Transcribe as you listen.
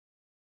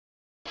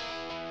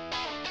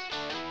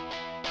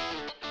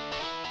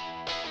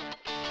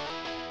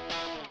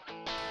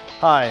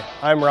Hi,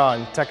 I'm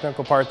Ron,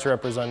 Technical Parts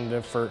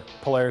Representative for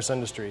Polaris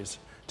Industries.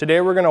 Today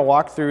we're going to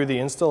walk through the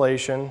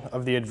installation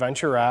of the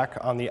Adventure Rack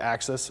on the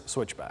Axis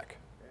switchback.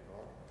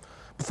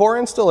 Before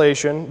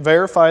installation,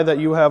 verify that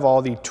you have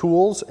all the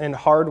tools and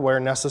hardware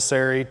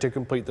necessary to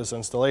complete this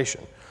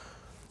installation.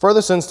 For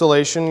this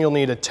installation, you'll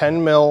need a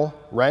 10mm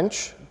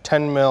wrench,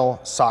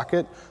 10mm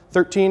socket,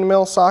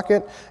 13mm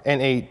socket,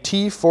 and a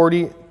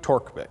T40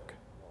 torque pick.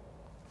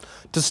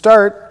 To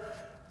start,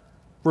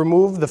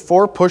 remove the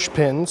 4 push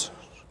pins,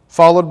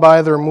 followed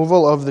by the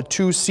removal of the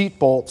 2 seat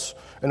bolts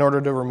in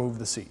order to remove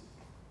the seat.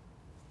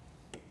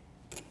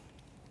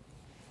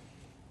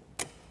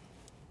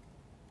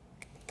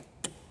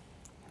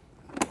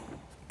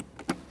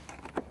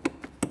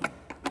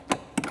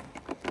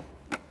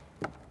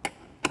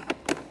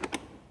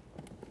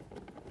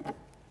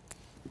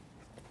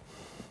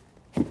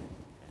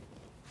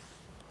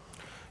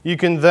 You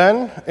can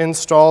then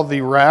install the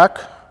rack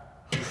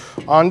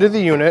onto the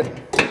unit,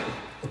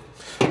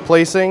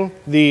 placing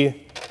the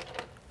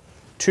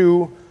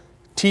 2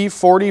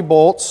 T40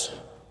 bolts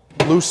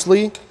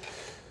loosely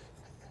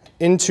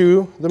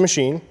into the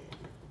machine.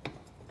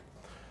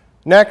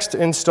 Next,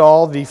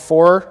 install the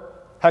 4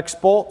 hex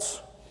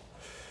bolts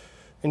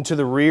into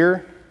the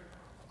rear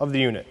of the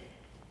unit.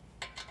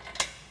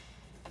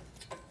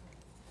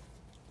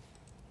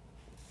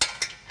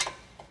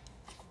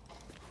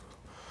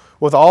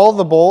 With all of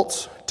the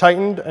bolts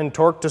tightened and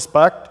torqued to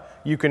spec,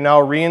 you can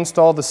now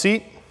reinstall the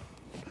seat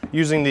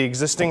using the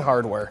existing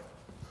hardware.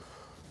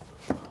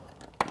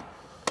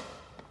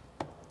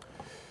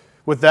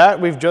 With that,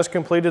 we've just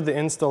completed the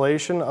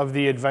installation of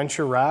the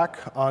Adventure Rack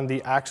on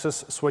the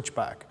Axis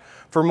switchback.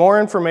 For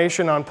more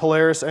information on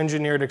Polaris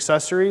engineered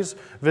accessories,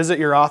 visit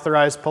your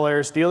authorized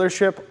Polaris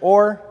dealership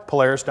or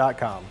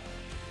Polaris.com.